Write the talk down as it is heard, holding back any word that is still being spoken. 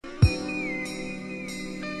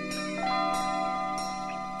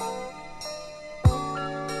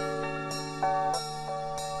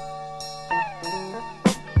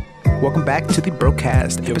Welcome back to the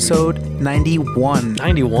Broadcast, episode 91.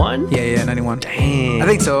 91? Yeah, 91. Dang. I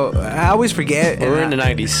think so. I always forget. We're in the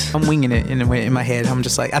 90s. I'm winging it in my head. I'm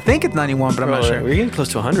just like, I think it's 91, but I'm not sure. We're getting close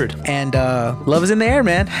to 100. And love is in the air,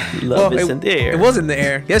 man. Love is in the air. It was in the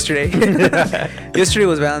air yesterday. Yesterday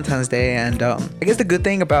was Valentine's Day, and I guess the good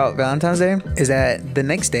thing about Valentine's Day is that the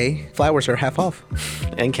next day, flowers are half off.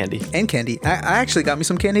 And candy. I actually got me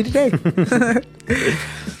some candy today.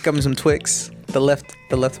 Got me some Twix. The left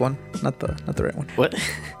one, not the right one. What?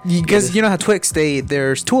 Because you know how Twix,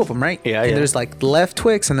 there's two of them, right? Yeah, and there's like the left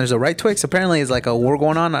Twix and there's a right Twix. Apparently, it's like a war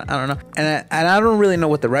going on. I don't know, and I don't really know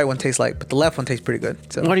what the right one tastes like, but the left one tastes pretty good.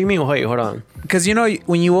 So. What do you mean? Wait, hold on. Because you know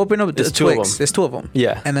when you open up the Twix, there's two of them.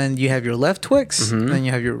 Yeah. And then you have your left Twix, and then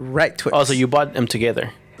you have your right Twix. Oh, so you bought them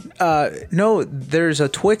together? No, there's a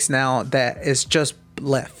Twix now that is just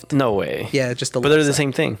left. No way. Yeah, just the. But they're the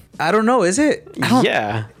same thing. I don't know. Is it?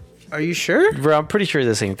 Yeah. Are you sure? Bro, I'm pretty sure it's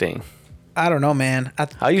the same thing. I don't know, man.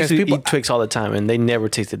 I used to eat Twix all the time, and they never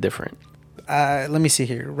tasted different. Let me see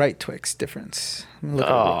here. Right Twix difference. Look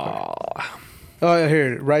Oh.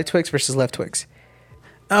 Here. Right Twix versus left Twix.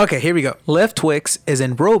 Okay, here we go. Left Twix is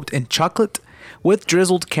enrobed in chocolate with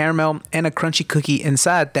drizzled caramel and a crunchy cookie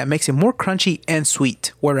inside that makes it more crunchy and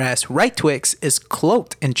sweet. Whereas right Twix is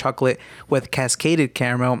cloaked in chocolate with cascaded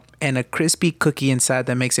caramel and a crispy cookie inside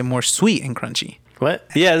that makes it more sweet and crunchy. What?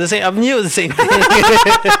 Yeah, the same. I knew it was the same thing.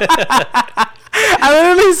 I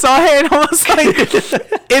literally saw it and I was like,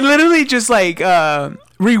 it literally just like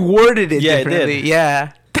reworded it differently. It did.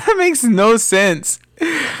 Yeah, that makes no sense.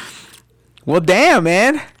 Well, damn,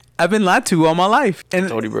 man, I've been lied to all my life. And I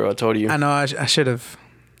told you, bro. I told you. I know. I should have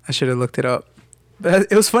looked it up.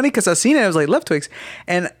 But it was funny because I seen it. I was like left Twix,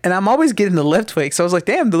 and I'm always getting the left Twix. So I was like,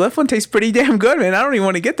 damn, the left one tastes pretty damn good, man. I don't even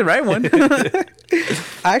want to get the right one.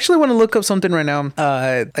 I actually want to look up something right now.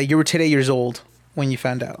 You were today years old when you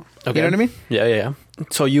found out. Okay. You know what I mean? Yeah.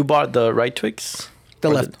 So you bought the right Twix? The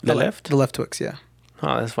left Twix, yeah.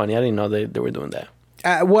 Oh, that's funny. I didn't know they were doing that.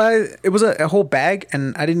 Well, it was a whole bag,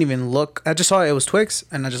 and I didn't even look. I just saw it was Twix,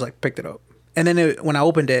 and I just like picked it up. And then when I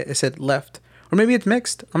opened it, it said left, or maybe it's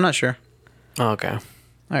mixed. I'm not sure. Oh, okay. All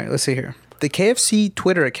right, let's see here. The KFC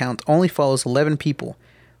Twitter account only follows 11 people.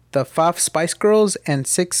 The 5 Spice Girls and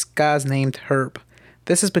 6 guys named Herb.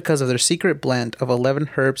 This is because of their secret blend of 11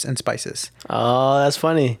 herbs and spices. Oh, that's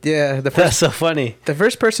funny. Yeah. That's so funny. The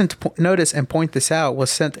first person to notice and point this out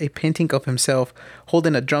was sent a painting of himself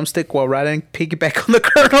holding a drumstick while riding piggyback on the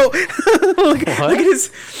Colonel. look at his...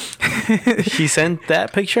 He sent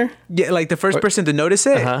that picture? Yeah, like the first person to notice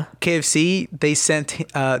it, KFC, they sent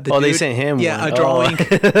the dude, they sent him a one. drawing.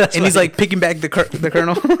 And he's like picking back the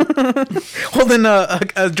Colonel. Holding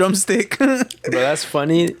a drumstick. Bro, that's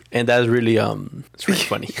funny, and that's really it's really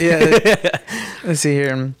funny. Yeah. Let's see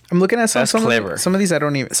here. I'm looking at some. That's clever. Some of these I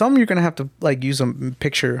don't even. Some you're gonna have to like use a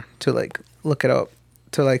picture to like look it up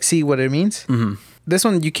to like see what it means. Mm-hmm. This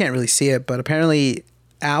one you can't really see it, but apparently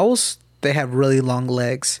owls, they have really long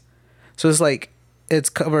legs, so it's like it's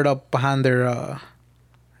covered up behind their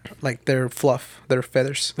like their fluff, their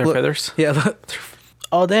feathers. Their feathers? Yeah. Look.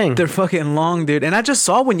 Oh dang! They're fucking long, dude. And I just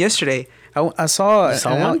saw one yesterday. I saw. You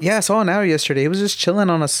saw one? Yeah, I saw an owl yesterday. It was just chilling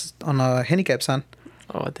on a handicap sign.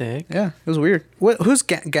 Oh, what the heck? Yeah, it was weird. Who's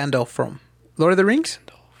Gandalf from? Lord of the Rings?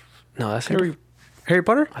 No, that's Harry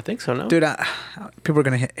Potter? I think so, no? Dude, people are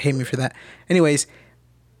going to hate me for that. Anyways,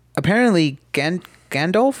 apparently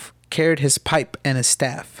Gandalf carried his pipe and his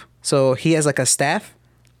staff. So he has like a staff,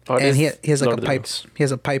 and he has like Lord a pipe. He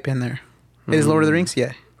has a pipe in there. It is Lord of the Rings?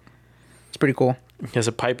 Yeah. It's pretty cool. He has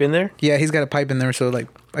a pipe in there? Yeah, he's got a pipe in there. So like,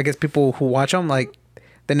 I guess people who watch him, like,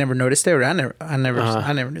 they never noticed it, or I never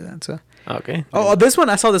knew that, so... Okay. Oh, this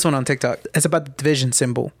one, I saw this one on TikTok. It's about the division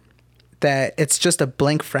symbol. That it's just a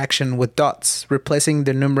blank fraction with dots replacing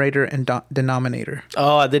the numerator and denominator.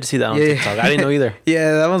 Oh, I did see that on TikTok. I didn't know either.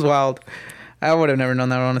 Yeah, that was wild. I would have never known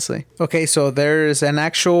that, honestly. Okay, so there's an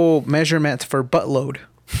actual measurement for butt load.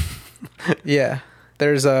 Yeah.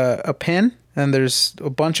 There's a pin, and there's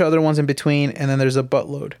a bunch of other ones in between, and then there's a butt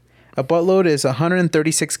load. A butt load is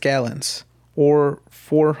 136 gallons. Or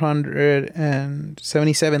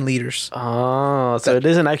 477 liters. Oh, so it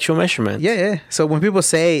is an actual measurement. Yeah. So when people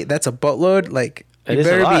say that's a buttload, like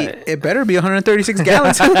it better be 136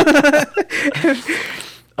 gallons.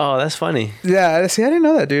 Oh, that's funny. Yeah, see, I didn't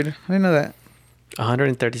know that, dude. I didn't know that.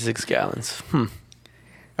 136 gallons.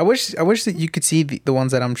 I wish that you could see the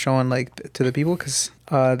ones that I'm showing like to the people, because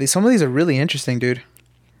some of these are really interesting, dude.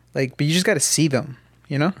 Like, but you just got to see them,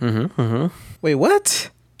 you know? Wait, what?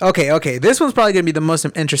 Okay. This one's probably going to be the most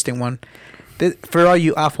interesting one. For all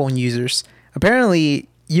you iPhone users. Apparently,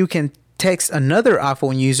 you can text another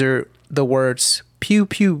iPhone user the words pew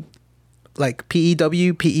pew like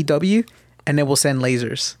PEW, and it will send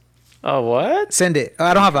lasers. Oh, what? Send it.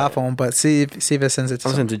 I don't have an iPhone, but see if it sends it.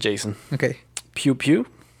 I'll send it to Jason. Okay. Pew pew.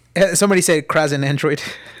 Somebody said Kraz and Android.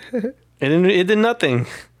 It did nothing.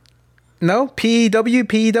 No, PEW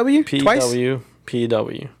twice.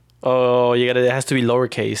 PEW. Oh, you gotta. It has to be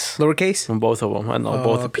lowercase. Lowercase. On both of them. I know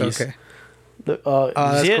both okay, P's. Okay. That's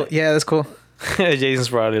cool. Yeah, that's cool. Jason's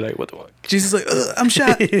probably like, what the fuck? Jesus, like, I'm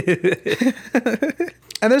shot.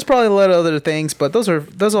 And there's probably a lot of other things, but those are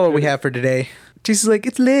all we have for today. Jesus, like,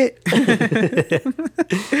 it's lit.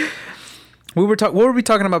 What were we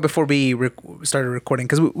talking about before we started recording?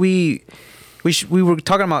 Because we were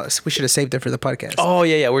talking about we should have saved it for the podcast. Oh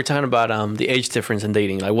yeah. We're talking about the age difference in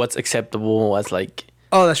dating, like what's acceptable, what's like.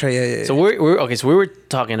 Oh, that's right. Yeah. So we're okay. So we were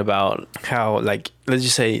talking about how, like, let's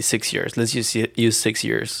just say 6 years. Let's just use 6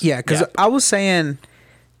 years. Yeah, because I was saying,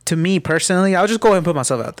 to me personally, I'll just go ahead and put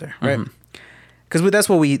myself out there, right? Because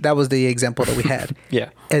that was the example that we had. Yeah.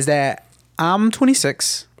 Is that I'm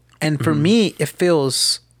 26, and for me, it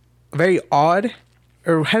feels very odd,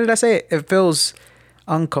 or how did I say it? It feels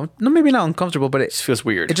uncomfortable. No, maybe not uncomfortable, but it just feels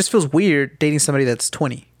weird. It just feels weird dating somebody that's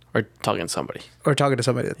 20. Or talking to somebody. Or talking to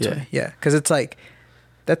somebody that's 20. Yeah, because it's like,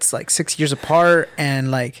 that's like 6 years apart,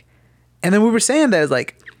 and then we were saying that it's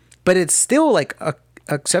like, but it's still like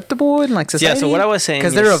acceptable in like society. Yeah, so what I was saying,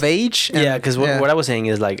 because they're of age. Yeah, because what I was saying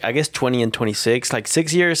is, like, I guess 20 and 26, like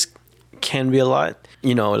 6 years can be a lot.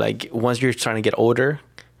 You know, like once you're trying to get older,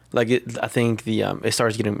 like I think it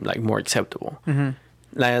starts getting like more acceptable.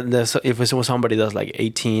 Like if it was somebody that's like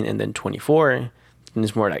 18 and then 24, then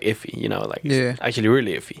it's more like iffy. You know, like it's actually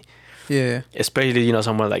really iffy. Yeah. Especially, you know,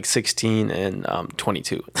 someone like 16 and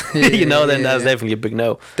 22. You know, then that's definitely a big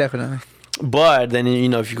no. Definitely. But then, you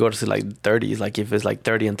know, if you go to like 30s, like if it's like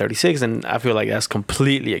 30 and 36, then I feel like that's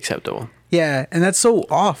completely acceptable. Yeah, and that's so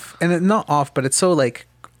off. And not off, but it's so like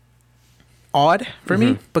odd for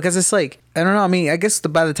me, because it's like, I don't know. I mean, I guess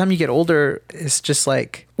by the time you get older, it's just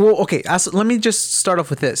like, well, okay. Let me just start off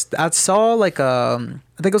with this. I saw like I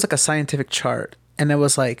think it was like a scientific chart, and it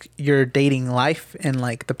was like your dating life and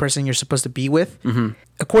like the person you're supposed to be with.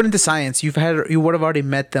 According to science, you would have already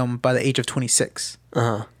met them by the age of 26.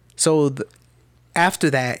 So after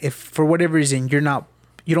that, if for whatever reason you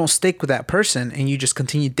don't stick with that person and you just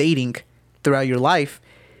continue dating throughout your life,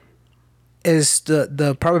 is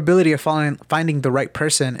the probability of finding the right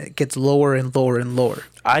person, it gets lower and lower and lower.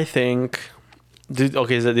 I think. Did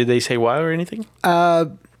they say why or anything? I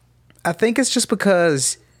think it's just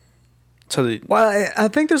because. I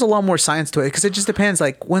think there's a lot more science to it, because it just depends.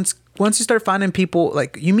 Like once you start finding people,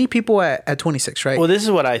 like you meet people at 26, right? Well, this is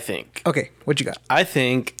what I think. Okay, what you got? I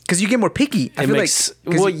think because you get more picky. I feel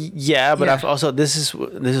but I've also this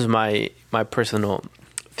is my personal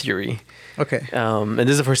theory. Okay. And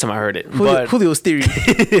this is the first time I heard it. Julio's theory.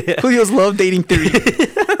 Julio's love dating theory.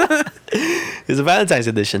 It's a Valentine's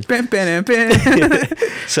edition.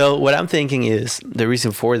 So what I'm thinking is the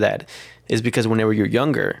reason for that is because whenever you're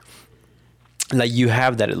younger, like you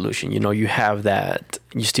have that illusion, you know, you have that,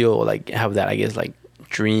 you still like have that, I guess, like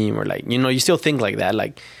dream, or like, you know, you still think like that,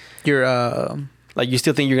 like you're like you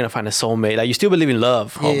still think you're gonna find a soulmate, like you still believe in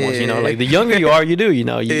love almost, you know, like the younger you are, you do, you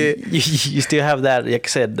know, you still have that, like I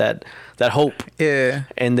said, that hope,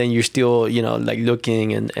 and then you're still, you know, like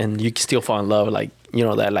looking and you can still fall in love, like, you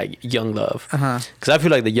know, that like young love, because I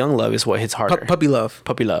feel like the young love is what hits harder. Puppy love,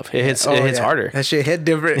 it hits harder. That shit hit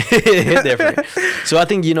different. So I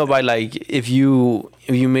think, you know, by like if you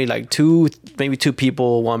made like maybe two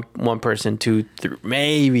people, one person,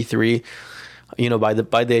 maybe three, you know, by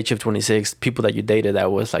the age of 26, people that you dated,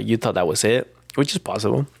 that was like, you thought that was it, which is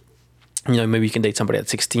possible. You know, maybe you can date somebody at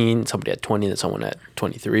 16, somebody at 20, and someone at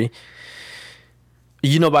 23.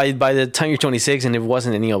 You know, by the time you're 26 and it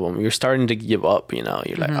wasn't any of them, you're starting to give up, you know.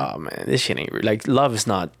 You're like, oh man, this shit ain't real. Like, love is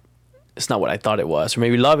not, it's not what I thought it was. Or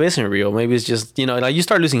maybe love isn't real. Maybe it's just, you know, like you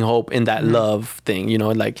start losing hope in that love thing, you know,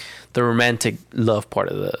 like the romantic love part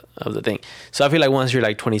of the thing. So I feel like once you're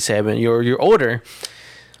like 27, you're older,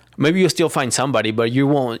 maybe you'll still find somebody, but you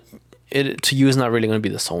won't, to you, it's not really going to be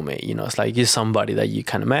the soulmate, you know. It's like, it's somebody that you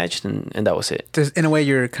kind of matched, and that was it. In a way,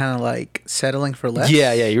 you're kind of like settling for less?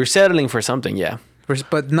 Yeah, you're settling for something, yeah.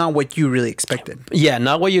 But not what you really expected. Yeah,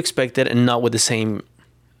 not what you expected, and not with the same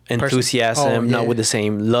enthusiasm, not with the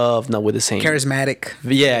same love, not with the same charismatic.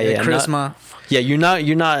 Yeah, charisma.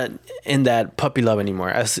 You're not in that puppy love anymore,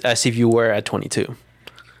 as if you were at 22.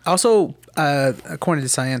 Also, according to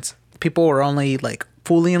science, people are only like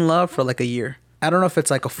fully in love for like a year. I don't know if it's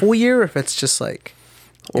like a full year or if it's just like.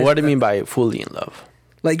 Well, what do you mean by fully in love?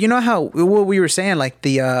 Like, you know how what we were saying, like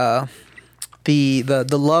the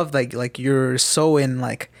love, like you're so in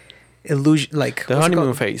like illusion, like The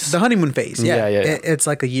honeymoon phase. The honeymoon phase, yeah. Yeah. It's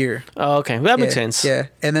like a year. Oh, okay, that makes sense. Yeah,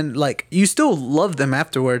 and then like you still love them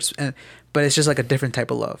afterwards, but it's just like a different type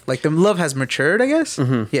of love. Like the love has matured, I guess.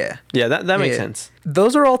 Mm-hmm. Yeah. Yeah, that makes sense.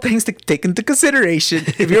 Those are all things to take into consideration.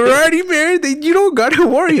 If you're already married, then you don't got to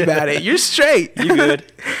worry about it. You're straight. You good.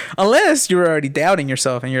 Unless you're already doubting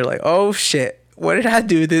yourself and you're like, oh shit, what did I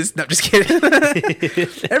do this? No, just kidding.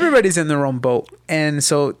 Everybody's in their own boat. And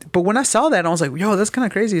so, but when I saw that, I was like, yo, that's kind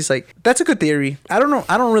of crazy. It's like, that's a good theory. I don't know.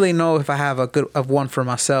 I don't really know if I have a good of one for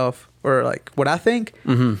myself or like what I think.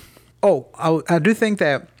 Mm-hmm. Oh, I do think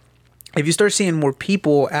that if you start seeing more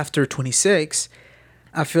people after 26,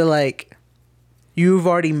 I feel like you've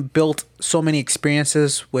already built so many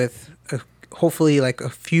experiences with hopefully like a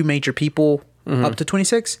few major people up to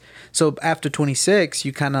 26. So after 26,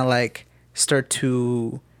 you kind of like start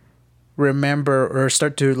to remember or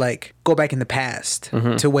start to like go back in the past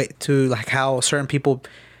to like how certain people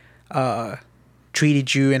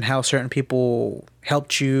treated you and how certain people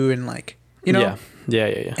helped you and like, you know,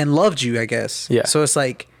 yeah, and loved you, I guess. Yeah. So it's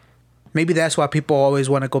like maybe that's why people always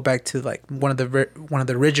want to go back to like one of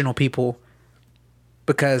the original people,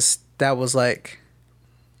 because that was like,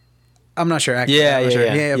 I'm not sure. Actually. Yeah.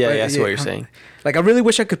 That's what you're saying. Like, I really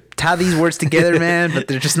wish I could tie these words together, man, but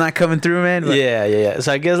they're just not coming through, man. But, yeah.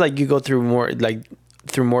 So I guess like you go through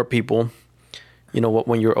more people, you know,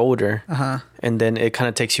 when you're older, and then it kind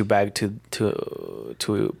of takes you back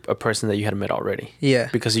to a person that you had met already. Yeah.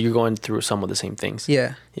 Because you're going through some of the same things.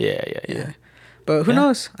 Yeah. Yeah. But who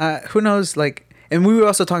knows? Who knows? Like, and we were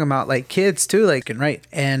also talking about like kids too, like, and right,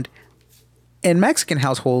 and in Mexican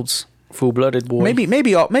households, full-blooded boy.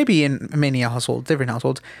 Maybe in many households, different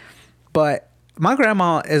households, but my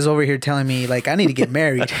grandma is over here telling me like I need to get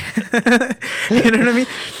married. You know what I mean?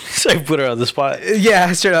 So I put her on the spot.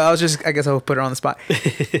 Yeah, sure. I guess I would put her on the spot.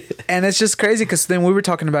 And it's just crazy because then we were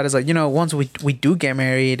talking about is like, you know, once we do get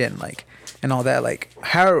married and like and all that, like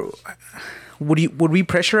how would we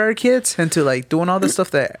pressure our kids into like doing all the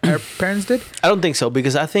stuff that our parents did? I don't think so,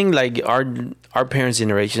 because I think like our parents'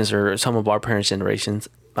 generations or some of our parents' generations,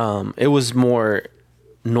 it was more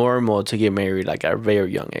normal to get married like at a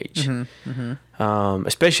very young age.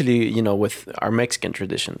 Especially, you know, with our Mexican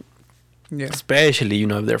tradition. Yeah. Especially, you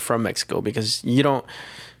know, if they're from Mexico, because you don't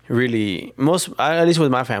really, at least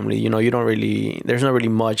with my family, you know, there's not really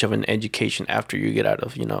much of an education after you get out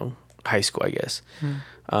of, you know, high school, I guess.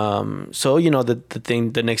 So, you know,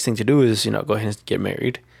 the next thing to do is, you know, go ahead and get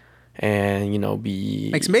married and, you know,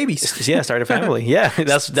 make some babies. Yeah, start a family. Yeah,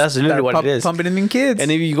 that's literally what it is. Pumping in kids. And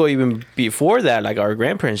if you go even before that, like our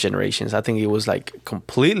grandparents' generations, I think it was like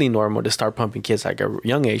completely normal to start pumping kids like at a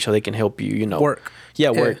young age so they can help you, you know, work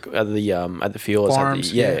at the fields,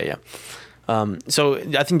 farms. Yeah. So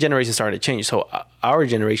I think generations started to change. So our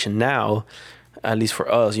generation now, at least for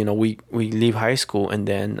us, you know, we leave high school and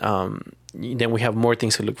then we have more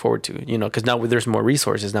things to look forward to, you know, because now there's more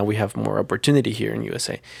resources. Now we have more opportunity here in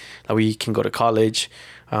USA. We can go to college.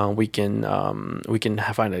 We can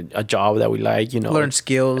find a job that we like, you know, learn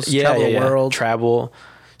skills, travel the world, travel.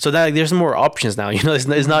 So that there's more options now. You know,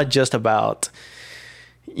 it's not just about,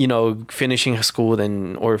 you know, finishing school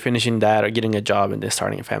or finishing that or getting a job and then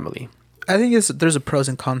starting a family. I think there's a pros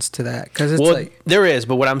and cons to that, because there is,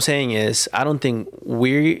 but what I'm saying is I don't think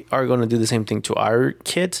we are going to do the same thing to our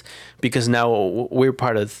kids, because now we're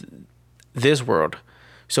part of this world.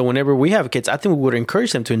 So whenever we have kids, I think we would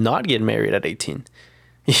encourage them to not get married at 18,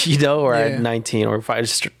 you know, or at 19, or if I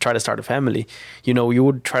just try to start a family, you know, you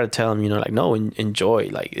would try to tell them, you know, like, no, enjoy.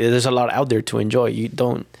 Like, there's a lot out there to enjoy. You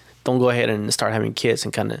don't go ahead and start having kids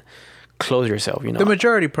and kind of close yourself, you know. The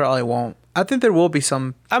majority probably won't. I think there will be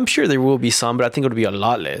some. I'm sure there will be some, but I think it would be a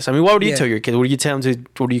lot less. I mean, what would you tell your kids? Would you tell them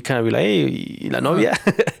would you kind of be like, hey, la novia?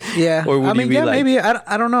 Yeah. Or would you be like, maybe.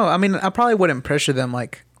 I don't know. I mean, I probably wouldn't pressure them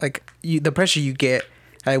like the pressure you get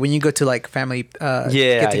when you go to like family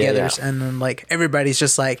get-togethers, and then like everybody's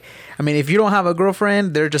just like, I mean, if you don't have a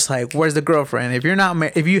girlfriend, they're just like, where's the girlfriend? If you're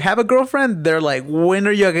not if you have a girlfriend, they're like, when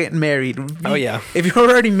are you getting married? Oh yeah. If you're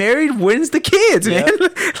already married, when's the kids, man?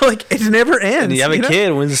 Like, it never ends. And you have a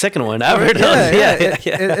kid, when's the second one? I've heard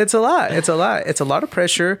It's a lot. It's a lot of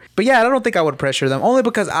pressure. But yeah, I don't think I would pressure them, only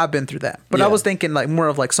because I've been through that. But I was thinking like more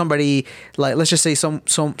of like somebody, like, let's just say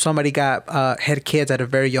somebody got had kids at a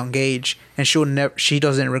very young age, and she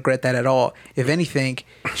doesn't regret that at all. If anything,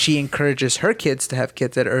 she encourages her kids to have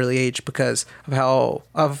kids at an early age because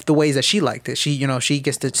of the ways that she liked it. She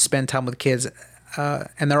gets to spend time with kids,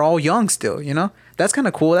 and they're all young still, you know? That's kind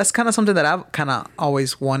of cool. That's kind of something that I've kind of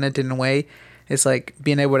always wanted in a way. It's like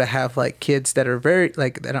being able to have like kids that are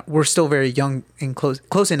we're still very young and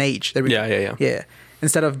close in age. Yeah.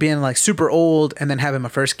 instead of being like super old and then having my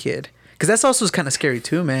first kid. Because that's also kind of scary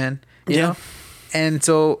too, man. You know? And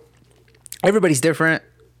so everybody's different.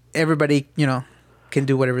 Everybody, you know, can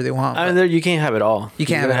do whatever they want. I mean, you can't have it all. You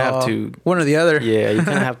can't have to one or the other. Yeah, you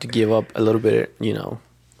kind of have to give up a little bit, you know.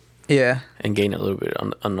 Yeah. And gain a little bit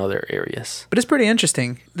on other areas. But it's pretty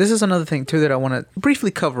interesting. This is another thing too that I want to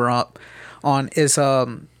briefly cover up on is I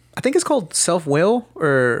think it's called self-will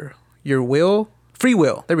or your will. Free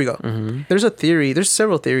will. There we go. Mm-hmm. There's a theory. There's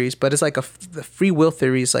several theories, but it's like the free will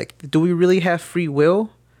theory is like, do we really have free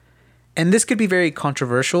will? And this could be very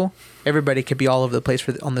controversial. Everybody could be all over the place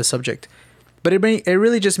on this subject. But it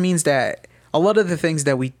really just means that a lot of the things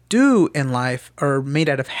that we do in life are made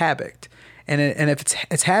out of habit. And if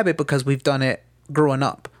it's habit because we've done it growing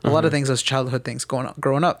up. A lot of things as childhood things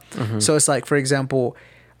growing up. Mm-hmm. So it's like, for example,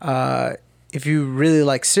 if you really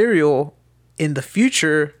like cereal, in the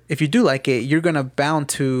future, if you do like it, you're gonna bound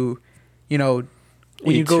to, you know,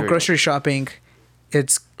 when you go cereal. Grocery shopping,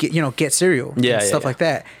 it's get cereal, and stuff like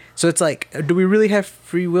that. So it's like, do we really have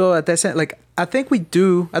free will at that sense? Like, I think we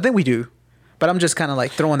do. But I'm just kind of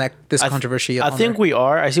like throwing this controversy. I think we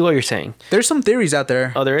are. I see what you're saying. There's some theories out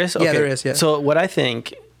there. Oh, there is? Okay. Yeah, there is. Yeah. So what I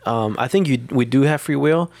think we do have free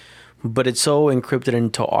will, but it's so encrypted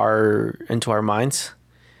into our minds,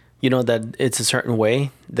 you know, that it's a certain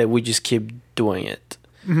way that we just keep doing it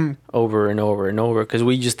over and over and over because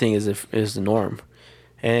we just think is the norm.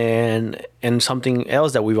 And something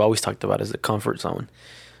else that we've always talked about is the comfort zone.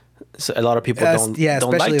 So a lot of people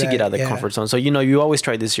don't like to get out of the comfort zone. So, you know, you always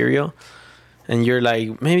try this cereal and you're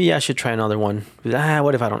like, maybe I should try another one. But,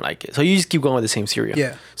 what if I don't like it? So you just keep going with the same cereal.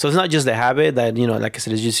 Yeah. So it's not just the habit that, you know, like I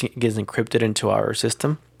said, it just gets encrypted into our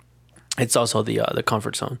system. It's also the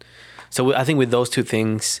comfort zone. So I think with those two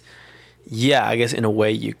things, yeah, I guess in a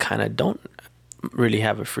way you kind of don't really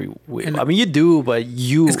have a free will. I mean, you do, but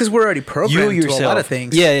it's because we're already programmed to a lot of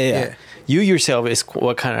things. Yeah. You yourself is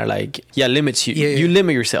what kind of like limits you. You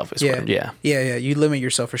limit yourself. Yeah. You limit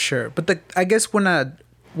yourself for sure. But I guess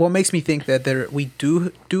what makes me think that we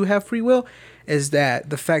do have free will is that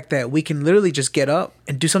the fact that we can literally just get up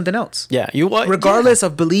and do something else. Yeah, regardless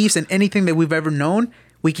of beliefs and anything that we've ever known,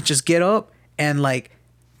 we can just get up and like.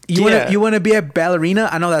 You want to be a ballerina?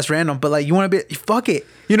 I know that's random, but like you want to be, fuck it.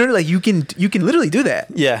 You know, like you can literally do that.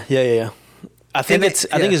 Yeah. I think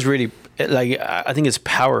it's really like I think it's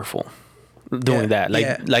powerful doing that.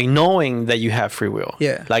 Like knowing that you have free will.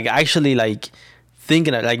 Yeah. Like actually like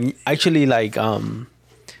thinking that like actually like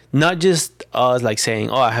not just us like saying,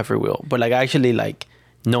 oh, I have free will, but like actually like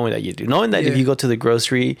knowing that you do. Knowing that if you go to the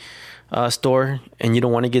grocery store and you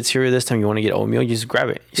don't want to get cereal this time, you want to get oatmeal, you just grab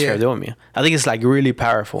it. You just grab the oatmeal. I think it's like really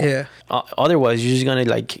powerful. Yeah. Otherwise, you're just gonna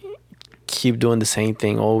like keep doing the same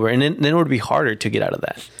thing over, and then it would be harder to get out of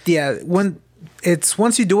that. Yeah.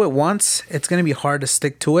 Once you do it once, it's gonna be hard to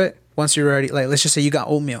stick to it. Once you're already like, let's just say you got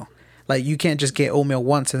oatmeal, like you can't just get oatmeal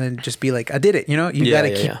once and then just be like, I did it. You know, you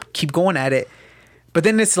gotta keep going at it. But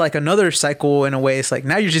then it's like another cycle in a way. It's like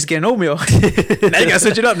now you're just getting oatmeal. Now you gotta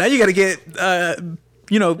switch it up. Now you gotta get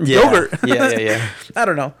yogurt. Yeah. I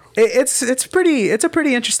don't know. It's a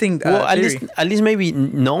pretty interesting. Well, at least maybe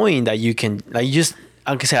knowing that you can, like, you just,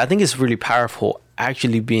 like I said, I think it's really powerful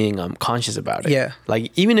actually being conscious about it. Yeah.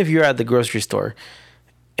 Like even if you're at the grocery store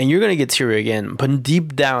and you're gonna get cereal again, but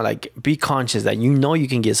deep down, like, be conscious that you know you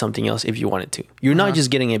can get something else if you wanted to. You're not just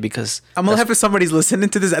getting it because I'm gonna have if somebody's listening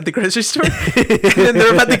to this at the grocery store and then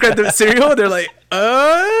they're about to grab the cereal, they're like,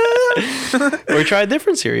 or try a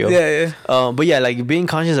different cereal. Yeah. But yeah, like being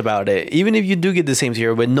conscious about it, even if you do get the same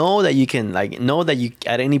cereal, but know that you can, like, know that you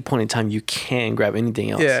at any point in time you can grab anything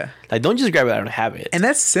else. Yeah. Like, don't just grab it out of habit. And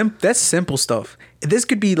that's simple stuff. This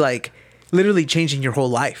could be like literally changing your whole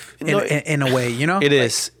life in a way, you know. It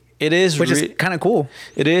is which is kind of cool.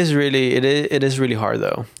 It is really hard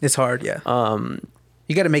though. It's hard. Yeah.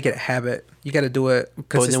 You got to make it a habit. You got to do it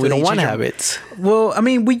because then we don't want habits. Well, I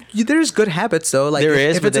mean, there's good habits though. Like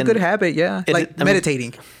if it's a good habit, like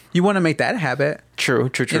meditating, you want to make that a habit. True.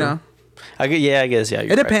 You know. I guess.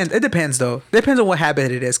 It depends. It depends though. Depends on what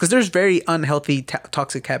habit it is, because there's very unhealthy,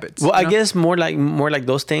 toxic habits. Well, I guess more like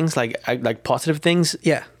those things, like positive things.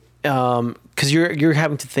 Yeah. Because you're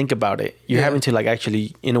having to think about it. You're having to, like,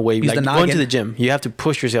 actually, in a way, use like going to the gym. You have to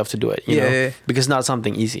push yourself to do it. You know, because it's not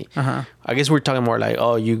something easy. I guess we're talking more like,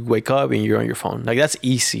 oh, you wake up and you're on your phone. Like, that's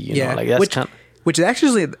easy. You know, like that's which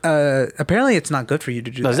actually, apparently, it's not good for you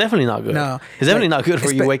to do. No, it's definitely not good. No, it's definitely not good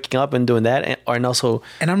for you waking up and doing that, and also.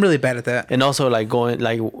 And I'm really bad at that. And also, like,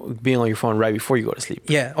 being on your phone right before you go to sleep.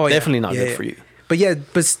 Yeah. Oh, definitely not good for you. But yeah,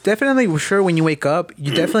 but definitely sure when you wake up,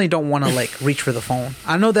 you definitely don't want to like reach for the phone.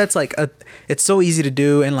 I know that's like it's so easy to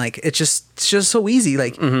do, and like it's just so easy.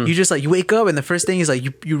 Like you just like you wake up and the first thing is like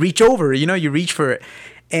you reach over, you reach for it,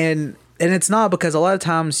 and it's not, because a lot of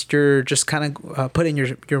times you're just kind of putting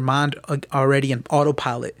your mind already in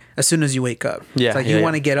autopilot as soon as you wake up. Yeah, it's like you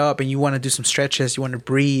want to get up and you want to do some stretches, you want to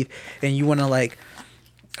breathe, and you want to like.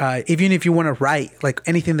 Even if you want to write like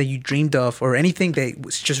anything that you dreamed of or anything that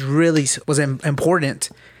was just really was important,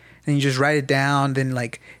 and you just write it down, then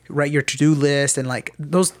like write your to-do list and like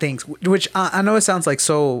those things, which I know it sounds like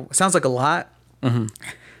a lot,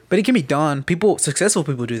 but it can be done. Successful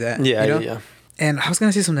people do that. Yeah. And I was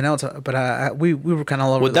gonna say something else, but we were kind of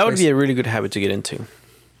all over the that place. would be a really good habit to get into.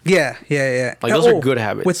 Yeah. Like those are good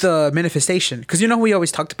habits. With the manifestation, because we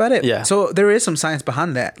always talked about it. Yeah. So there is some science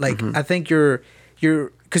behind that. Like I think you're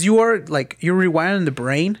because you're rewiring the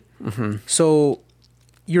brain. So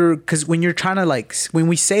because when you're trying to like when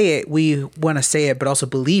we say it, we want to say it but also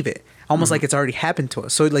believe it, almost like it's already happened to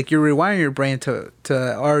us. So like you're rewiring your brain to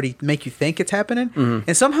already make you think it's happening,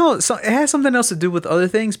 and somehow it has something else to do with other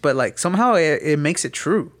things, but like somehow it makes it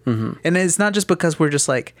true. And it's not just because we're just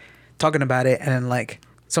like talking about it and then like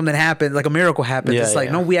something happened, like a miracle happens. It's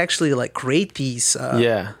like no, we actually like create these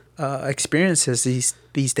experiences,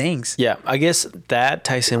 these things. Yeah, I guess that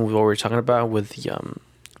ties in with what we're talking about with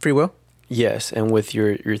Free will. Yes, and with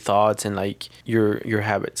your thoughts and like your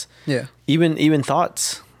habits. Yeah. Even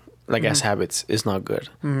thoughts like as habits is not good.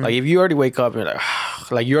 Like if you already wake up and you're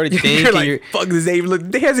like you're already thinking, you're like, fuck this day. Look, the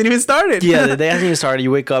day hasn't even started. Yeah, the day hasn't even started.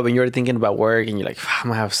 You wake up and you're already thinking about work, and you're like, I'm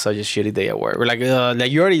gonna have such a shitty day at work. Or like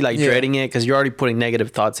you're already like dreading it because you're already putting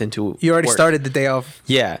negative thoughts into. You already started the day off.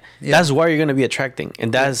 Yeah, that's why you're gonna be attracting,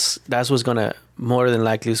 and that's what's gonna more than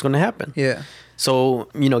likely is gonna happen. Yeah. So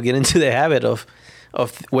get into the habit of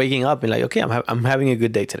waking up and like, okay, I'm having a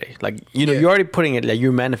good day today. Like you're already putting it, like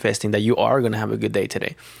you're manifesting that you are gonna have a good day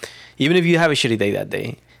today, even if you have a shitty day that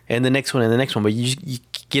day and the next one and the next one. But you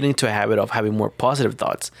get into a habit of having more positive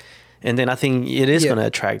thoughts, and then I think it is gonna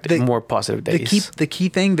attract more positive days. The key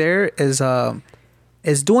thing there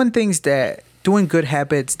is doing good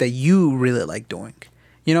habits that you really like doing.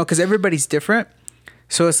 Because everybody's different.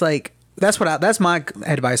 So it's like that's my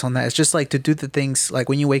advice on that. It's just like to do the things like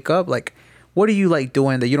when you wake up, like what are you like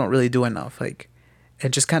doing that you don't really do enough, like,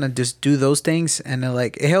 and just kind of just do those things, and then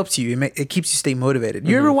like it helps you. It keeps you stay motivated.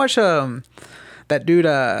 You ever watch that dude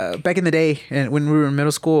back in the day and when we were in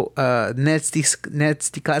middle school, Ned's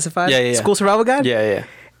Declassified, School Survival Guide? Yeah.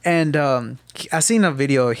 And I seen a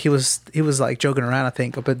video. He was like joking around, I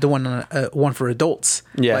think, but doing one for adults.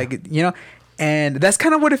 Yeah, like and that's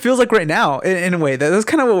kind of what it feels like right now. In a way, that's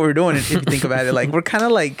kind of what we're doing. If you think about it, like we're kind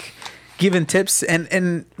of like giving tips,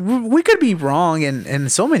 and we could be wrong in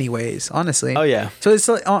so many ways, honestly. Oh yeah. So it's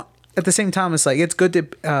like at the same time, it's like it's good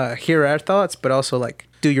to hear our thoughts, but also like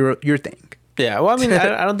do your thing. Yeah, well, I mean,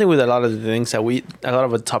 I don't think with a lot of the things a lot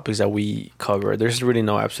of the topics that we cover, there's really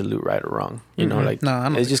no absolute right or wrong. Like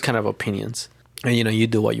it's just kind of opinions, and you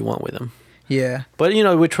do what you want with them. Yeah. But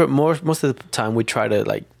we try most of the time we try to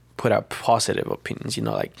like put out positive opinions.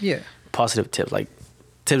 Like positive tips, like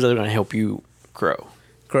tips that are gonna help you grow.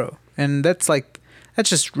 And that's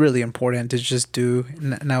just really important to just do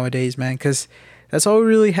nowadays, man, because that's all we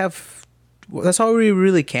really have. That's all we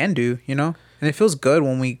really can do, And it feels good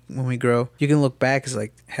when we grow. You can look back, it's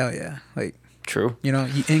like hell yeah, like true.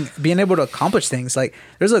 And being able to accomplish things. Like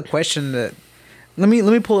there's a question that let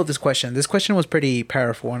me pull up this question. This question was pretty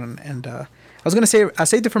powerful, and I was gonna say I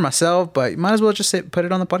saved it for myself, but you might as well just put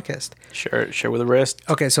it on the podcast. Share with the rest.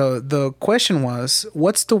 Okay, so the question was,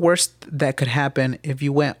 what's the worst that could happen if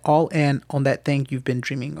you went all in on that thing you've been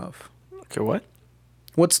dreaming of? Okay, what?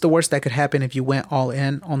 What's the worst that could happen if you went all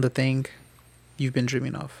in on the thing you've been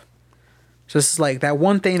dreaming of? So it's like that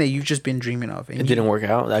one thing that you've just been dreaming of. And it didn't work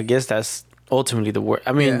out. I guess that's ultimately the worst.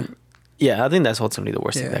 I mean, I think that's ultimately the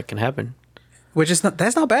worst thing that can happen.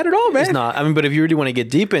 That's not bad at all, man. It's not. I mean, but if you really want to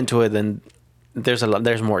get deep into it, then there's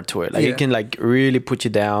more to it. Like it can like really put you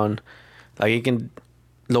down. Like it can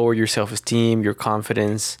lower your self-esteem, your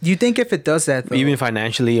confidence. Do you think if it does that, though, even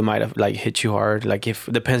financially, it might have like hit you hard. Like if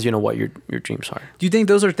it depends, what your dreams are. Do you think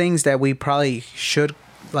those are things that we probably should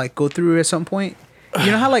like go through at some point? You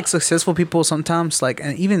know how like successful people sometimes like,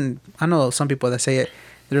 and even I know some people that say it.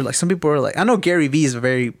 They're like, some people are like, I know Gary Vee is a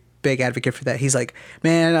very big advocate for that. He's like,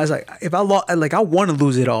 man, I was like, if I want to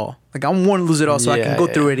lose it all. Like I want to lose it all so I can go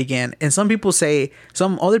through it again. And some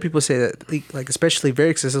other people say that, like especially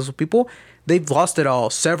very successful people, they've lost it all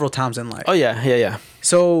several times in life. Oh yeah.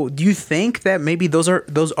 So do you think that maybe those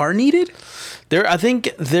are needed? I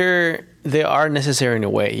think they are necessary in a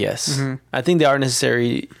way. Yes, I think they are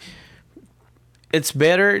necessary it's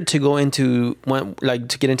better to go into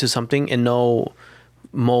to get into something and know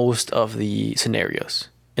most of the scenarios.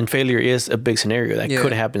 And failure is a big scenario that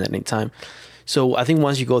could happen at any time. So I think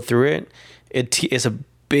once you go through it, it's a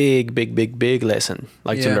big lesson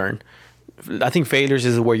to learn. I think failures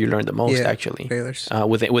is where you learn the most actually. Failures.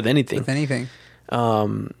 With anything. With anything.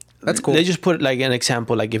 That's cool. They just put like an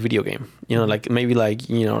example, like a video game, like maybe like,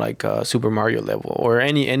 like a Super Mario level or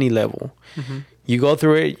any level. Mm-hmm. You go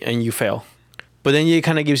through it and you fail, but then it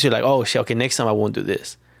kind of gives you like, oh shit, okay, next time I won't do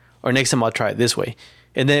this, or next time I'll try it this way,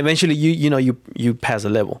 and then eventually you pass the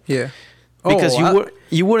level. Yeah. Because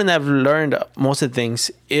you wouldn't have learned most of the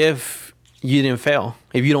things if you don't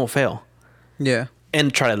fail. Yeah.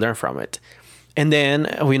 And try to learn from it. And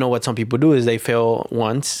then we know what some people do is they fail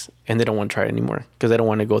once and they don't want to try it anymore because they don't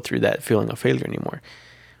want to go through that feeling of failure anymore.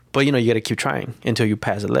 But you got to keep trying until you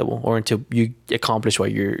pass a level or until you accomplish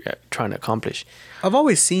what you're trying to accomplish. I've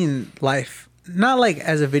always seen life not like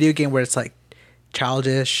as a video game where it's like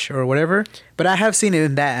childish or whatever, but I have seen it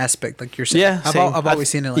in that aspect, like you're saying. Yeah, I've always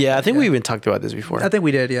seen it. Like I think we even talked about this before. I think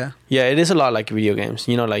we did. Yeah. Yeah, it is a lot like video games.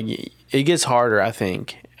 Like it gets harder, I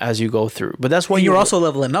think, as you go through. But that's what you're also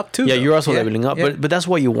leveling up too. Yeah, you're also leveling up. Yeah. But that's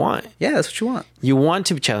what you want. Yeah, that's what you want. You want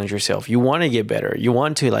to challenge yourself. You want to get better. You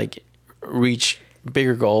want to like reach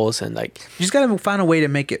bigger goals and like. You just gotta find a way to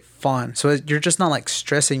make it fun, so you're just not like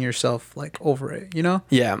stressing yourself like over it.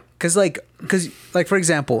 Yeah. Because for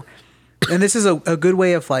example, and this is a good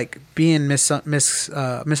way of like being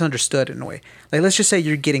misunderstood in a way. Like let's just say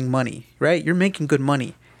you're getting money, right? You're making good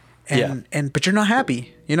money, but you're not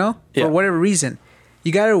happy. For whatever reason.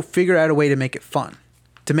 You got to figure out a way to make it fun,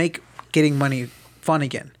 to make getting money fun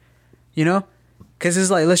again, because it's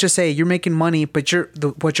like, let's just say you're making money, but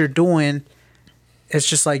what you're doing, it's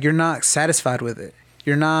just like you're not satisfied with it.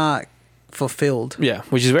 You're not fulfilled. Yeah,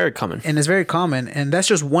 which is very common. And it's very common, and that's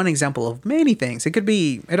just one example of many things. It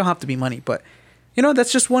don't have to be money, but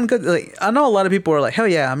that's just one good. Like I know a lot of people are like, hell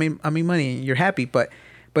yeah, I mean money, you're happy, but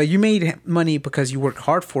you made money because you worked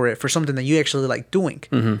hard for it, for something that you actually like doing,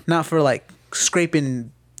 not for like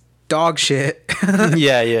scraping dog shit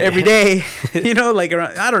every day. Like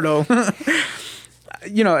around, I don't know.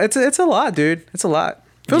 It's a lot, dude. It's a lot.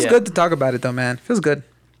 Feels good to talk about it though, man. Feels good.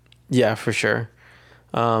 Yeah, for sure.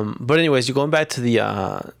 But anyways, you're going back to the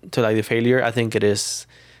to like the failure. I think it is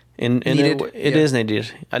needed. It is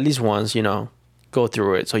needed at least once. Go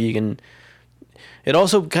through it so you can. It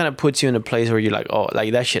also kind of puts you in a place where you're like, oh,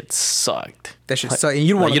 like that shit sucked. That shit sucked. And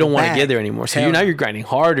you don't want to get there anymore. So you're grinding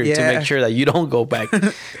harder to make sure that you don't go back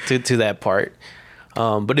to that part.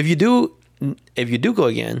 But if you do go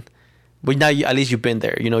again, but now at least you've been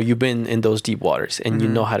there. You've been in those deep waters and you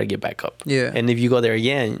know how to get back up. Yeah. And if you go there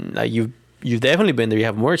again, like you've definitely been there. You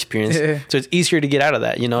have more experience, so it's easier to get out of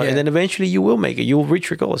that. And then eventually you will make it. You will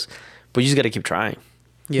reach your goals, but you just got to keep trying.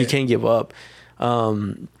 Yeah. You can't give up.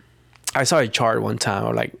 I saw a chart one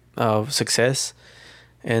time of success,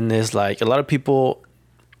 and there's like a lot of people,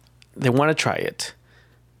 they want to try it,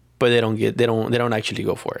 but they don't actually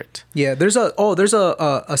go for it. Yeah, there's a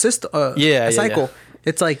system, a cycle. Yeah.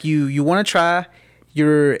 It's like you want to try,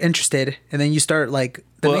 you're interested, and then you start like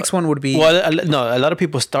next one would be. Well, no, a lot of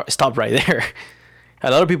people stop right there.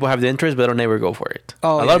 A lot of people have the interest, but don't never go for it.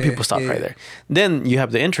 A lot of people stop right there. Then you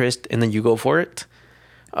have the interest, and then you go for it,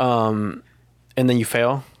 and then you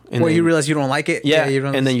fail. And you realize you don't like it. Yeah,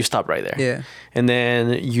 and then you stop right there. Yeah. And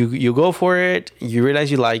then you go for it. You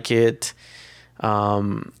realize you like it.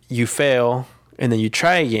 You fail, and then you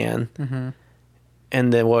try again. Mm-hmm.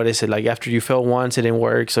 And then what is it like? After you fail once, it didn't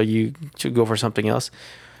work, so you should go for something else.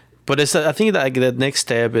 But I think that the next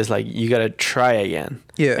step is like you gotta try again.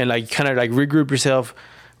 Yeah. And like kind of like regroup yourself,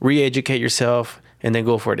 re-educate yourself, and then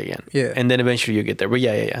go for it again. Yeah. And then eventually you get there. But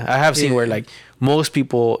yeah. I have seen where like most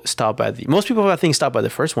people I think stop by the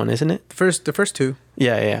first one, isn't it? The first two.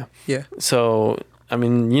 Yeah. So I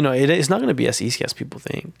mean, it's not gonna be as easy as people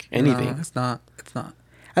think. Anything. No, it's not.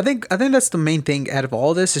 I think that's the main thing out of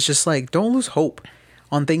all this. It's just like don't lose hope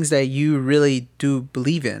on things that you really do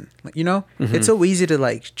believe in. Like, mm-hmm. It's so easy to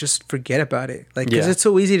like just forget about it. Like because it's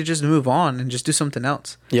so easy to just move on and just do something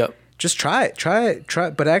else. Yep. Just try it,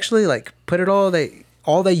 but actually like put it all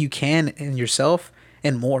that you can in yourself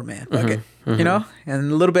and more, man. Fuck it. Mm-hmm.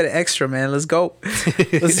 And a little bit of extra, man. Let's go.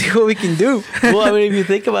 Let's see what we can do. Well, I mean, if you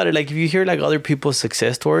think about it, like if you hear like other people's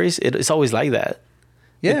success stories, it's always like that.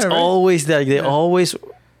 Yeah, it's always that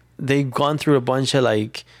they've gone through a bunch of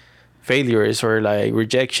like failures or like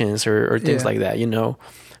rejections or things like that.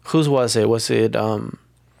 Whose was it? Was it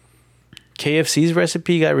KFC's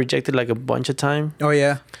recipe got rejected like a bunch of time? Oh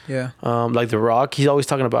yeah. Like The Rock, he's always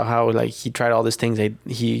talking about how like he tried all these things that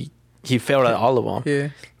he he failed at all of them. Yeah.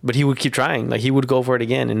 But he would keep trying. Like, he would go for it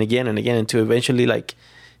again and again and again until eventually, like,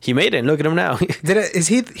 he made it. And look at him now. Is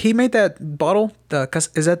he made that bottle?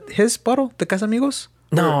 Is that his bottle? The Casamigos?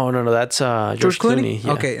 No. That's George Clooney.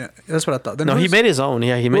 Yeah. Okay, that's what I thought. Then No, he made his own.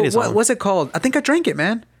 Yeah, he made his own. What's it called? I think I drank it,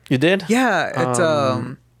 man. You did? Yeah, it's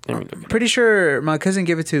Let me look I'm it pretty sure my cousin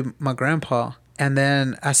gave it to my grandpa, and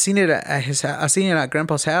then I seen it at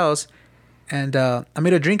grandpa's house, and I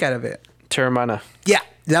made a drink out of it. Terramana. Yeah,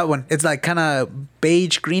 that one. It's like kind of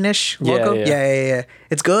beige greenish logo. Yeah.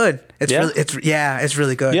 It's good. It's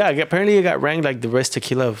really good. Yeah, apparently it got ranked like the best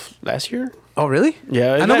tequila of last year. Oh, really?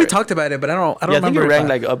 Yeah, I know we talked about it, but I don't remember. I think it ranked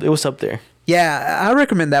like up. It was up there. Yeah, I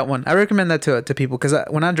recommend that one. I recommend that to people because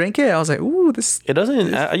when I drank it, I was like, "Ooh, this." It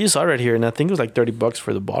doesn't. I just saw it right here, and I think it was like $30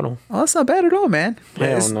 for the bottle. Oh, that's not bad at all, man.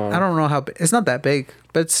 Hell no. I don't know how. It's not that big,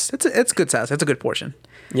 but it's good size. It's a good portion.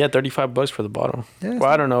 Yeah, $35 for the bottle. Yeah, well,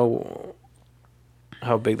 I don't know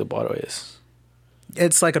how big the bottle is.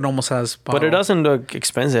 It's like a normal size bottle. But it doesn't look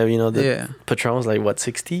expensive, you know. The Patron's like what,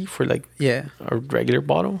 60 for like a regular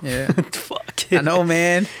bottle? Yeah. Fuck. I know,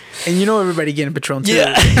 man. And you know everybody getting Patron too.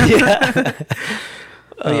 Yeah.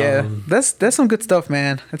 Yeah. That's some good stuff,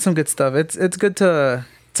 man. That's some good stuff. It's good to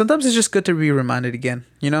sometimes it's just good to be reminded again,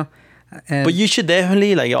 you know? But you should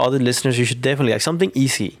definitely, like, all the listeners, you should definitely, like, something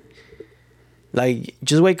easy. Like,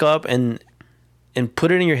 just wake up and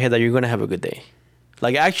put it in your head that you're gonna have a good day.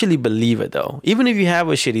 Like, actually believe it, though. Even if you have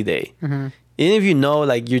a shitty day. Mm-hmm. Even if you know,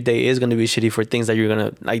 like, your day is going to be shitty for things that you're going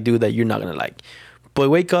to, like, do that you're not going to like. But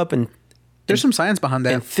wake up and... There's some science behind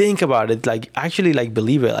that. And think about it. Like, actually, like,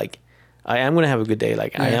 believe it. Like, I am going to have a good day.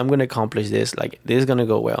 Like, I am going to accomplish this. Like, this is going to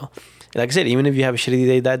go well. Like I said, even if you have a shitty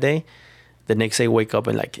day that day, the next day, wake up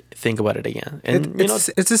and, like, think about it again. And, it's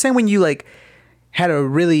the same when you, like, had a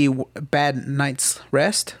really bad night's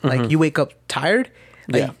rest. Like, you wake up tired.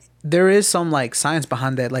 Like, there is some like science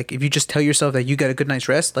behind that. Like if you just tell yourself that you got a good night's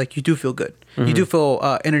rest, like you do feel good. You do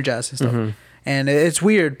feel energized and stuff. And it's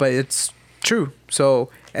weird, but it's true.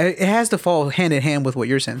 So it has to fall hand in hand with what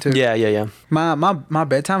you're saying too. Yeah. My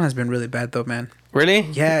bedtime has been really bad though, man. Really?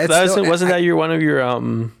 Yeah. Wasn't that one of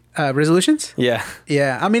your resolutions? Yeah.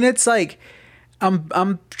 Yeah. I mean, it's like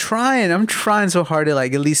I'm trying so hard to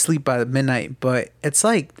like at least sleep by midnight, but it's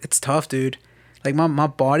like it's tough, dude. Like my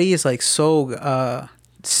body is like so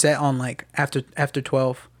set on like after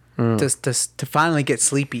 12 to finally get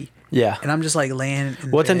sleepy. Yeah. And I'm just like laying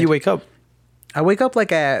in What time do you wake up? I wake up like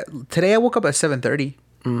today I woke up at 7:30.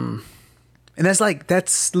 And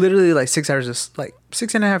that's literally like 6 hours of like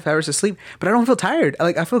 6.5 hours of sleep, but I don't feel tired.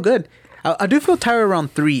 I feel good. I do feel tired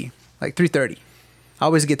around 3, like 3:30. I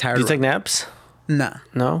always get tired. Do you take naps? Nah.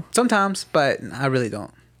 No? Sometimes, but I really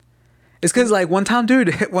don't. It's because, like, one time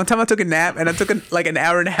I took a nap, and I took like an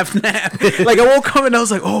hour and a half nap. Like, I woke up, and I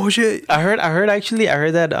was like, oh, shit. I heard that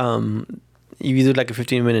you do, like, a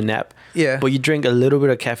 15-minute nap. Yeah. But you drink a little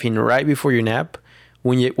bit of caffeine right before your nap.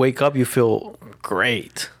 When you wake up, you feel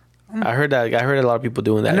great. I heard that. I heard a lot of people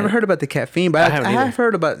doing that. I never heard about the caffeine, but I have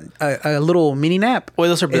heard about a little mini nap. Well,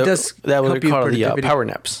 those are... That was called the power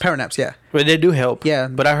naps. Power naps, yeah. But they do help. Yeah.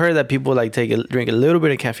 But I heard that people, like, drink a little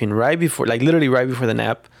bit of caffeine right before... Like, literally right before the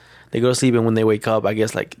nap. They go to sleep, and when they wake up, I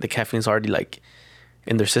guess like the caffeine's already like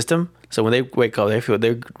in their system. So when they wake up, they feel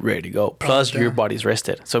they're ready to go. Plus, your body's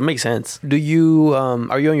rested, so it makes sense. Do you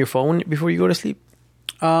are you on your phone before you go to sleep?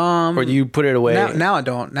 Or do you put it away? Now I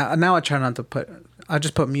don't. Now I try not to put. I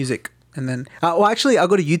just put music, and then actually I'll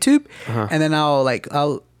go to YouTube, and then I'll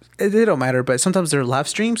it don't matter, but sometimes there are live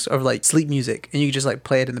streams of like sleep music, and you can just like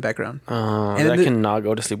play it in the background. And I cannot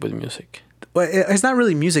go to sleep with music. Well, it's not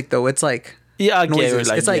really music though. It's like. Yeah, noises.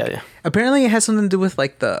 It's like apparently it has something to do with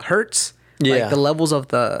like the hertz, like the levels of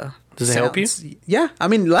the. Does it help you? Yeah, I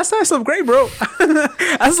mean, last night I slept great, bro.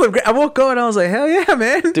 I slept great. I woke up and I was like, hell yeah,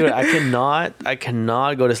 man. Dude, I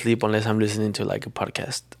cannot go to sleep unless I'm listening to like a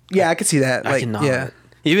podcast. Yeah, I can see that. I cannot. Yeah.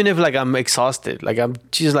 Even if like I'm exhausted, like I'm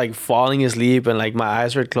just like falling asleep and like my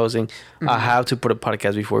eyes are closing, I have to put a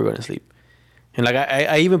podcast before going to sleep. And like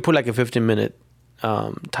I even put like a 15-minute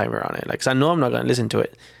timer on it, like, 'cause I know I'm not gonna listen to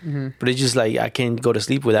it, but it's just like I can't go to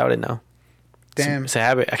sleep without it now. Damn, it's a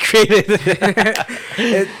habit I created.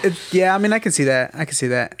 Yeah, I mean, I can see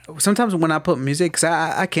that. Sometimes when I put music, 'cause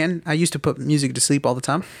I used to put music to sleep all the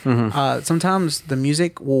time. Sometimes the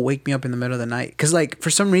music will wake me up in the middle of the night, because like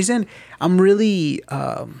for some reason I'm really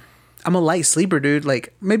I'm a light sleeper, dude.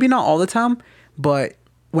 Like maybe not all the time, but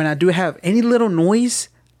when I do have any little noise,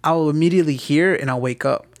 I'll immediately hear and I'll wake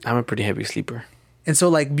up. I'm a pretty heavy sleeper. And so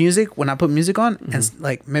like music, when I put music on, and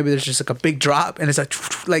like maybe there's just like a big drop and it's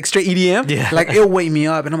like straight EDM, like it'll wake me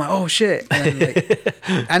up and I'm like, oh shit. And, like,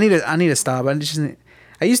 I need to stop. I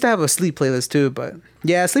I used to have a sleep playlist too, but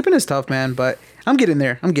yeah, sleeping is tough, man. But I'm getting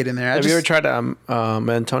there. Have you ever tried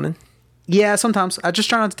melatonin? Yeah, sometimes I just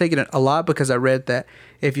try not to take it a lot because I read that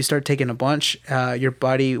if you start taking a bunch, your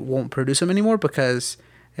body won't produce them anymore because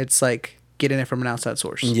it's like getting it from an outside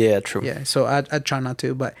source. Yeah, true. Yeah, so I try not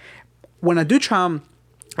to, but when I do try them,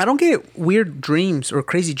 I don't get weird dreams or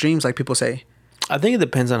crazy dreams like people say. I think it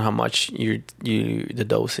depends on how much the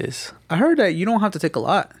dose is. I heard that you don't have to take a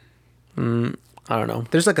lot. I don't know.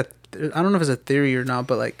 There's like I don't know if it's a theory or not,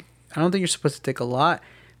 but like I don't think you're supposed to take a lot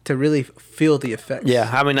to really feel the effects. Yeah,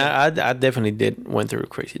 I mean, I definitely went through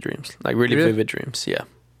crazy dreams, like really vivid dreams. Yeah.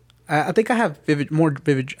 I think I have more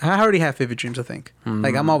vivid. I already have vivid dreams. I think.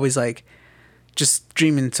 Like I'm always like, just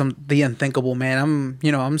dreaming the unthinkable, man.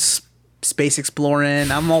 I'm space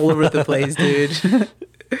exploring. I'm all over the place, dude.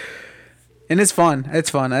 And it's fun. It's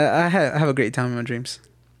fun. I have a great time in my dreams.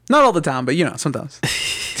 Not all the time, but sometimes.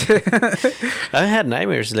 I had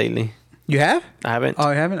nightmares lately. You have? I haven't. Oh,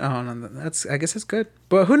 you haven't? Oh, no. I guess that's good.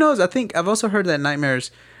 But who knows? I think I've also heard that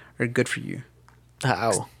nightmares are good for you.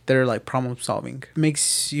 How? They're like problem solving. It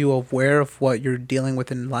makes you aware of what you're dealing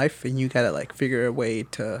with in life, and you gotta like figure a way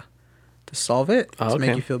to solve it to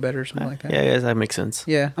make you feel better or something like that. Yeah, yes, that makes sense.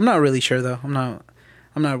 Yeah, I'm not really sure though. I'm not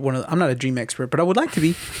a dream expert, but I would like to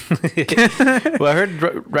be. Well, I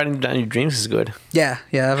heard writing down your dreams is good. Yeah.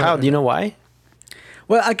 How? Do you know why?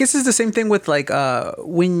 Well, I guess it's the same thing with like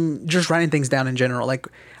when just writing things down in general. Like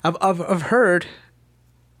I've heard,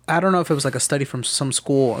 I don't know if it was like a study from some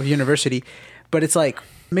school or university, but it's like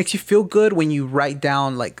makes you feel good when you write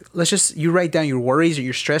down like you write down your worries or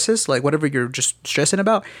your stresses, like whatever you're just stressing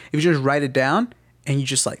about. If you just write it down and you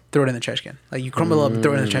just like throw it in the trash can, like you crumble up and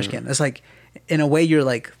throw it in the trash can. It's like in a way you're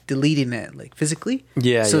like deleting it like physically.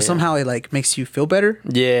 Yeah. So somehow it like makes you feel better.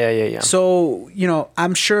 Yeah. So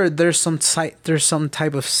I'm sure there's some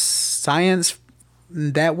type of science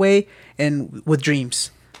that way and with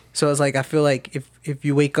dreams. So it's like I feel like if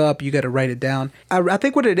you wake up, you got to write it down. I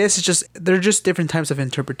think what it is just they're just different types of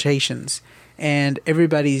interpretations, and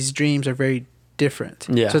everybody's dreams are very different.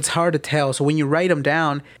 Yeah. So it's hard to tell. So when you write them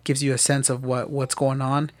down, it gives you a sense of what's going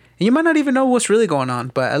on, and you might not even know what's really going on.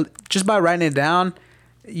 But just by writing it down,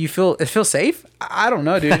 it feels safe. I don't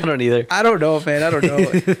know, dude. I don't either. I don't know, man. I don't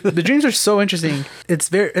know. The dreams are so interesting. It's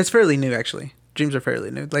fairly new actually. Dreams are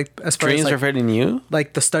fairly new. Like as far dreams as like, are fairly new.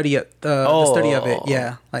 Like the study of it.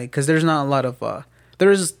 Yeah. Like because there's not a lot of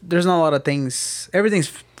there's not a lot of things. Everything's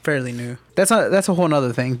fairly new. That's a whole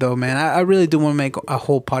nother thing though, man. I really do want to make a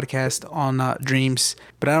whole podcast on dreams,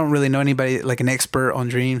 but I don't really know anybody like an expert on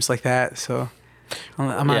dreams like that. So I'm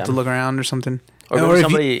gonna have to look around or something. Or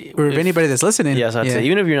if anybody that's listening. Yes, I'd say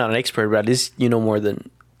even if you're not an expert, but at least you know more than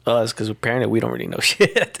us, because apparently we don't really know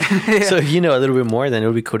shit. Yeah. So if you know a little bit more, then it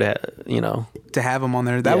would be cool to have them on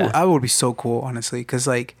there. That would be so cool, honestly, because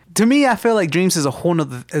like to me, I feel like dreams is a whole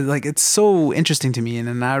nother like it's so interesting to me,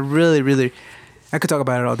 and I really I could talk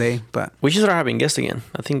about it all day. But we should start having guests again.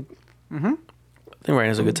 I think right now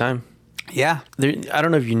is a good time. Yeah, I don't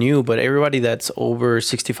know if you knew, but everybody that's over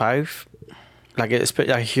 65, like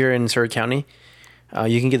here in Surrey County,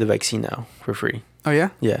 you can get the vaccine now for free. Oh yeah.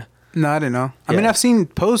 Yeah. No, I didn't know. I mean, I've seen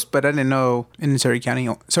posts, but I didn't know in Surrey County.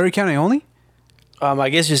 Surrey County only? I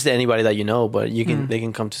guess just anybody that you know, but they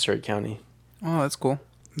can come to Surrey County. Oh, that's cool.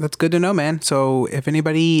 That's good to know, man. So if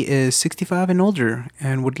anybody is 65 and older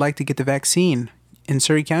and would like to get the vaccine in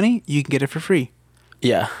Surrey County, you can get it for free.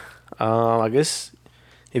 Yeah. I guess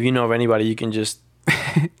if you know of anybody, you can just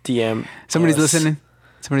DM. Somebody's listening.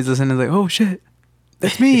 Somebody's listening like, oh, shit.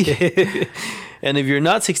 That's me. And if you're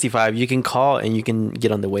not 65, you can call and you can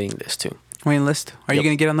get on the waiting list too. Waiting list? Are you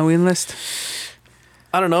going to get on the waiting list?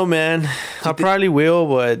 I don't know, man. I probably will,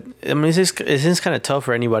 but I mean, it's kind of tough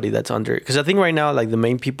for anybody that's under. Because I think right now, like the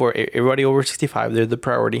main people are everybody over 65. They're the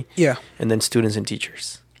priority. Yeah. And then students and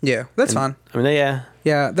teachers. Yeah, that's fine. I mean, yeah.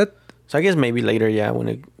 Yeah, So I guess maybe later,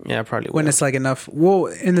 probably will. When it's like enough. Well,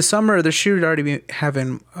 in the summer, there should already be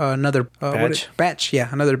having another batch. Yeah,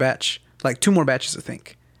 another batch. Like 2 more batches, I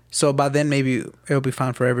think. So by then, maybe it'll be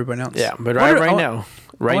fine for everyone else. Yeah, but right now,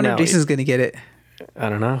 I wonder if Jason's gonna get it. I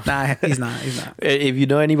don't know. Nah, he's not. If you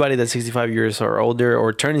know anybody that's 65 years or older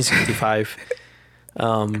or turning 65,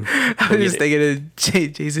 I'm just thinking of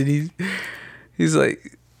Jason. He's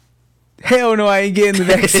like, hell no, I ain't getting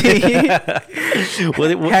the vaccine.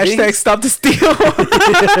 Hashtag stop the steal.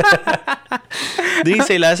 Did he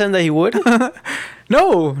say last time that he would?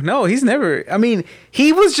 No, he's never. I mean,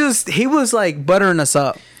 he was like buttering us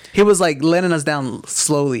up. He was like letting us down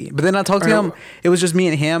slowly. But then I talked to him. It was just me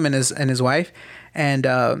and him and his wife. And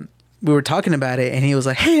we were talking about it, and he was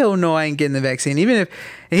like, "Hell no, I ain't getting the vaccine." Even if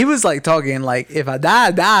and he was like talking like, "If I die,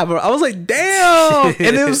 I die." But I was like, "Damn!"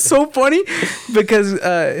 And it was so funny because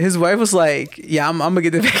his wife was like, "Yeah, I'm gonna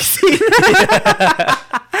get the vaccine."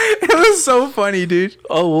 It was so funny, dude.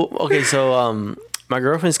 Oh, okay. So my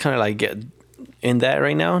girlfriend's kind of like in that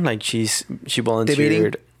right now. Like she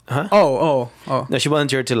volunteered. Huh? Oh. No, she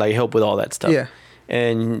volunteered to like help with all that stuff. Yeah.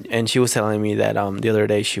 And she was telling me that the other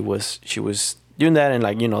day she was doing that, and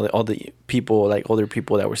like, you know, all the people, like older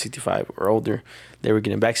people that were 65 or older, they were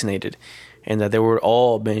getting vaccinated, and that they were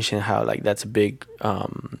all mentioning how like that's a big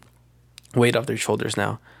weight off their shoulders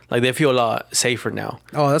now. Like they feel a lot safer now.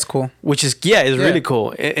 Oh, that's cool. Which is it's really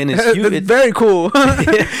cool, and it's huge. It's very cool.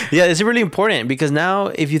 Yeah, it's really important because now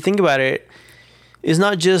if you think about it, it's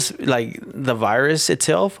not just like the virus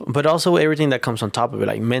itself, but also everything that comes on top of it,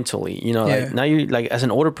 like mentally. You know, like now you like as an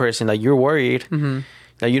older person, like you're worried. Mm-hmm.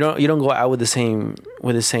 Like you don't go out with the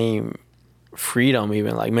same freedom,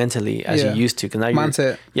 even like mentally, as you used to. Because now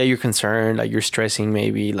mindset. You're concerned, like you're stressing,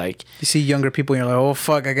 maybe like you see younger people and you're like, oh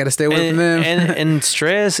fuck, I gotta stay away from them. and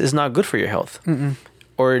stress is not good for your health. Mm-mm.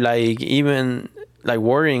 Or like even like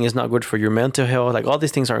worrying is not good for your mental health. Like all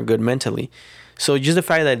these things aren't good mentally. So just the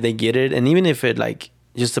fact that they get it, and even if it like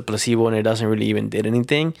just a placebo and it doesn't really even did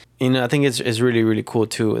anything, you know, I think it's really, really cool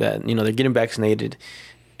too that, you know, they're getting vaccinated,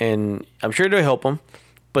 and I'm sure it'll help them.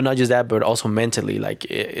 But not just that, but also mentally, like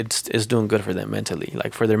it's doing good for them mentally,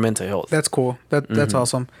 like for their mental health. That's cool. That's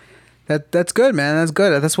awesome. That's good, man. That's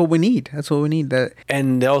good. That's what we need. That.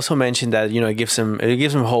 And they also mentioned that, you know, it gives them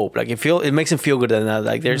hope. Like it makes them feel good that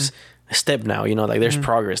like there's a step now, you know, like there's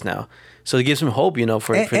progress now. So it gives them hope, you know,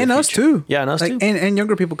 for and us too. Yeah, and us like, too. And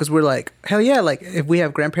younger people, because we're like, hell yeah, like if we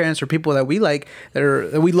have grandparents or people that we like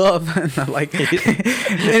that we love, not like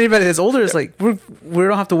anybody that's older, is like we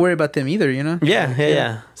don't have to worry about them either, you know.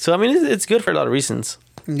 Yeah. So I mean, it's good for a lot of reasons.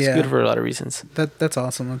 Yeah, it's good for a lot of reasons. That's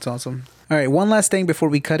awesome. That's awesome. All right, one last thing before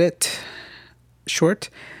we cut it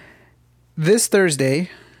short. This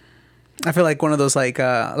Thursday, I feel like one of those like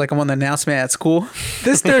I'm on the announcement at school.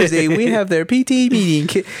 This Thursday we have their PT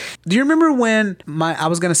meeting. Do you remember when I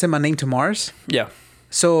was gonna send my name to Mars? Yeah.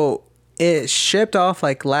 So it shipped off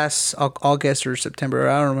like last August or September.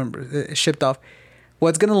 I don't remember. It shipped off. Well,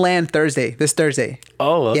 it's gonna land this Thursday.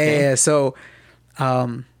 Oh, okay. Yeah. So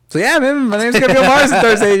yeah, man, my name's gonna be on Mars this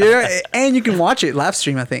Thursday. You know? And you can watch it live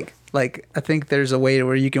stream. I think there's a way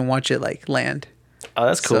where you can watch it like land. Oh,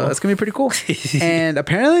 that's cool. So it's gonna be pretty cool. And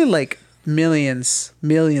apparently, like millions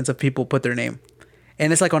of people put their name,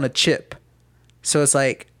 and it's like on a chip. So it's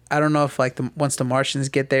like, I don't know if like once the Martians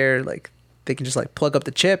get there, like they can just like plug up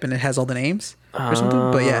the chip and it has all the names or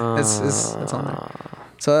something. But yeah, it's on there.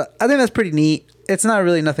 So I think that's pretty neat. It's not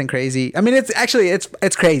really nothing crazy. I mean,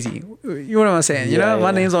 it's crazy. You know what I'm saying? You know,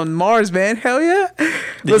 my name's on Mars, man. Hell yeah.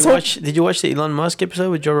 Did you watch the Elon Musk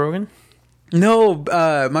episode with Joe Rogan? No, some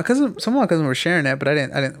of my cousins were sharing that, but I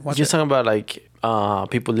didn't watch it. Just talking about like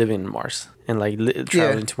people living in Mars and like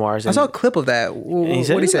traveling to Mars. I saw a clip of that. What did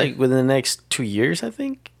he say? Like within the next 2 years, I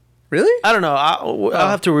think. Really? I don't know. I'll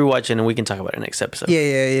have to rewatch it and we can talk about it next episode.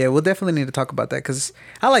 Yeah. We'll definitely need to talk about that because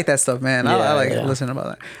I like that stuff, man. I like listening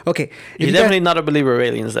about that. Okay. He's definitely not a believer of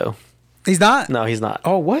aliens, though. He's not? No, he's not.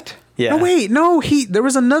 Oh, what? Yeah. No, wait. No, there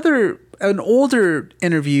was an older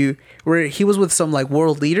interview where he was with some like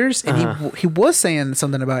world leaders and he was saying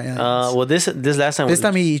something about aliens. Well, this last time. This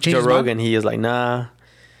time he changed Joe Rogan. He was like, nah.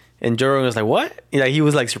 And Joe Rogan was like, "What?" He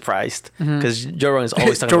was like surprised because Joe Rogan is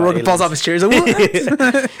always talking. Joe about Rogan falls off his chair. He's like,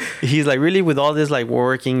 what? He's like, really, with all this like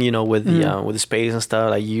working, you know, with the space and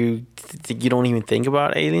stuff. Like you don't even think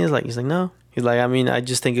about aliens. Like he's like, no. He's like, I mean, I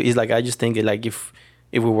just think like if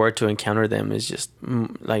we were to encounter them, it's just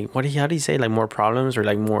like how do you say, like more problems or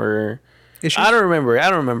like more issues? I don't remember.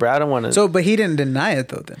 I don't want to. So, but he didn't deny it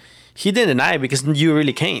though. Then he didn't deny it because you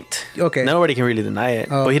really can't. Okay. Nobody can really deny it,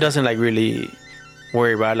 but he doesn't like really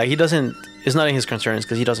worry about it. Like he doesn't, it's not in his concerns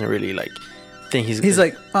because he doesn't really like think he's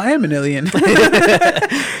like, I am an alien.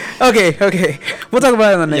 okay we'll talk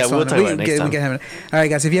about it on the next one. Talk about it next time. All right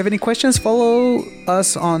guys, if you have any questions, follow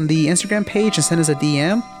us on the Instagram page and send us a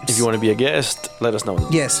DM. If you want to be a guest, let us know.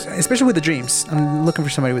 Yes, especially with the dreams. I'm looking for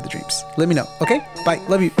somebody with the dreams. Let me know. Okay, bye,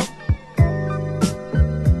 love you.